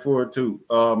excited for it too.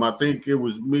 I think it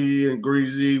was me and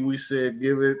Greasy. We said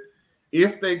give it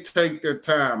if they take their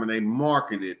time and they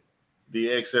marketed the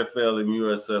XFL and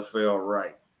USFL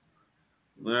right.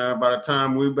 By the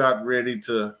time we're about ready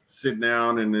to sit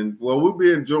down and then, we'll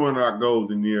be enjoying our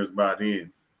golden years by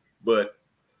then. But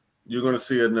you're going to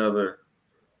see another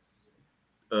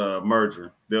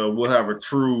merger. We'll have a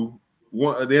true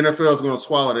one. The NFL is going to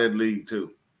swallow that league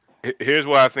too. Here's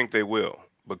why I think they will,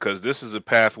 because this is a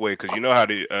pathway. Because you know how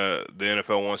the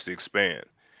NFL wants to expand.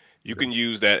 You can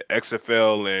use that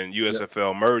XFL and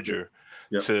USFL merger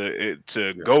to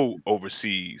go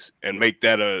overseas and make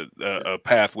that a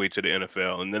pathway to the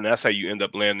NFL, and then that's how you end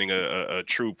up landing a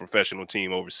true professional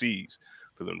team overseas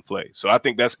for them to play. So I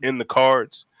think that's in the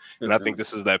cards, and I think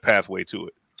this is that pathway to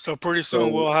it. So pretty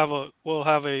soon we'll have a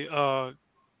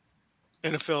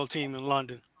NFL team in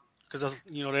London because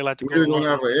they like to go. We're gonna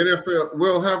have an NFL.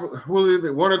 We'll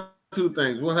either one or two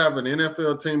things. We'll have an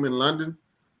NFL team in London,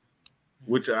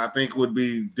 which I think would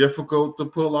be difficult to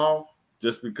pull off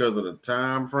just because of the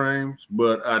time frames.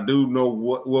 But I do know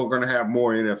we're going to have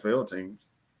more NFL teams.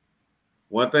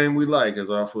 One thing we like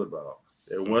is our football.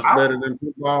 And what's better than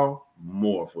football?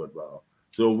 More football.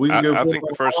 So we can I think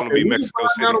the first one will be Mexico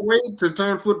City. Find out a way to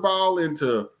turn football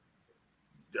into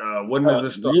when does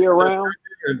it start? Year round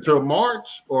until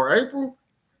March or April.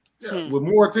 With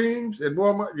more teams and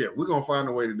more money. We're gonna find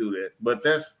a way to do that. But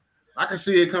I can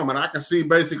see it coming. I can see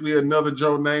basically another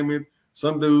Joe Namath,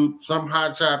 some dude, some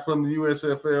hot shot from the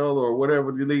USFL or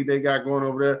whatever the league they got going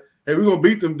over there. Hey, we're going to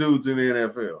beat them dudes in the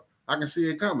NFL. I can see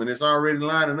it coming. It's already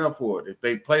lining up for it. If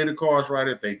they play the cards right,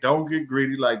 if they don't get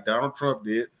greedy like Donald Trump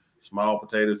did, small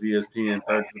potatoes, ESPN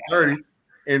 30 for 30,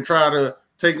 and try to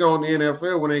take on the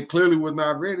NFL when they clearly was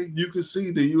not ready, you can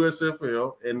see the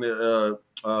USFL and the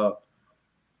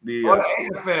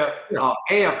AFL,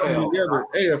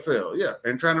 AFL,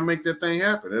 and trying to make that thing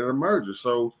happen at a merger.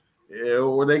 So,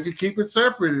 or they could keep it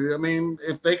separate. I mean,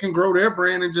 if they can grow their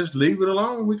brand and just leave it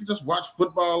alone, we can just watch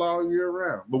football all year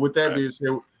round. But with that being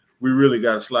said, we really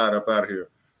got to slide up out of here.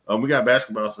 We got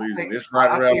basketball season. It's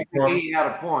right around the corner. He had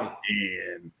a point.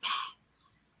 And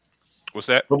what's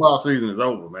that? Football season is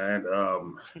over, man.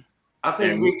 I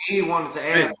think he wanted to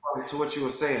add something to what you were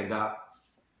saying, Doc.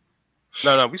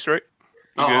 No, we straight.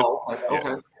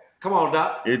 Okay. Come on,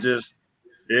 Doc. It just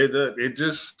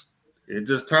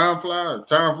time flies.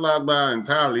 Time flies by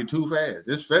entirely too fast.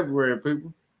 It's February,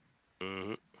 people.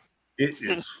 Mm-hmm. It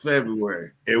is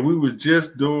February, and we was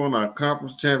just doing our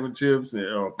conference championships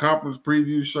and conference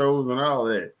preview shows and all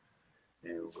that.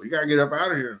 And we gotta get up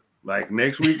out of here. Like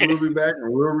next week, we'll be back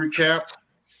and we'll recap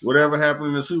whatever happened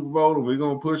in the Super Bowl, and we're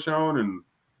gonna push on and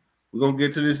we're gonna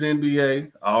get to this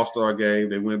NBA All-Star game.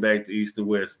 They went back to East and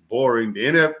West. Boring. The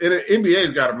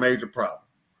NBA's got a major problem.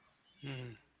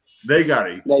 They got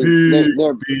a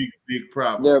big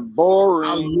problem. They're boring.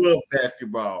 I love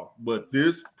basketball, but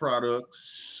this product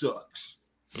sucks.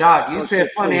 Doc, you said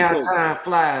funny how time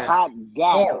flies.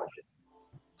 God.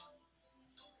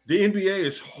 The NBA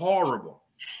is horrible.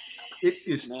 It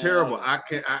is terrible. I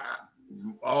can't.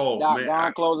 Doc, man.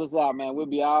 Doc, close us out, man. We'll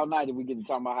be all night if we get to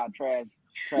talk about how trash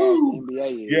the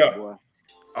NBA is, boy.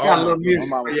 Got a little music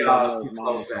for y'all.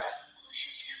 Close out.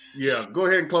 Yeah, go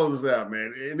ahead and close us out,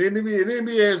 man. And the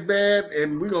NBA is bad,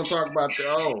 and we're gonna talk about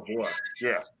the boy.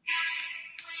 Yeah.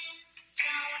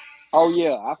 Oh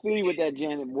yeah, I feel you with that,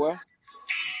 Janet boy.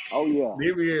 Oh yeah.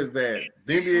 NBA is bad.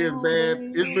 The NBA is Oh bad.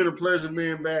 It's baby. been a pleasure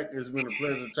being back. It's been a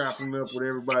pleasure chopping up with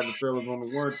everybody, the fellas on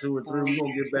the 1, 2, and 3. We're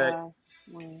gonna get back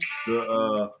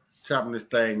to chopping this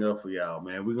thing up for y'all,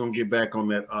 man. We're gonna get back on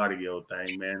that audio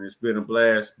thing, man. It's been a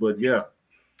blast, but yeah,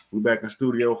 we're back in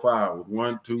Studio 5 with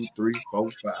 1, 2, 3,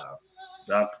 4, 5.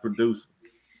 Dr. Producer,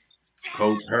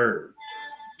 Coach Herb,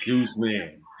 Juice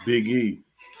Man, Big E,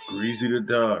 Greasy the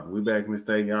Dog. We back in this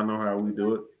thing. Y'all know how we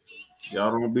do it.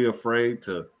 Y'all don't be afraid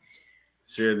to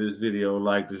share this video,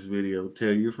 like this video,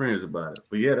 tell your friends about it.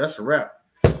 But yeah, that's a wrap.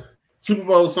 Super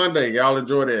Bowl Sunday. Y'all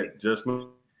enjoy that. Just know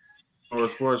a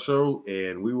sports show,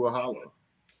 and we will holler.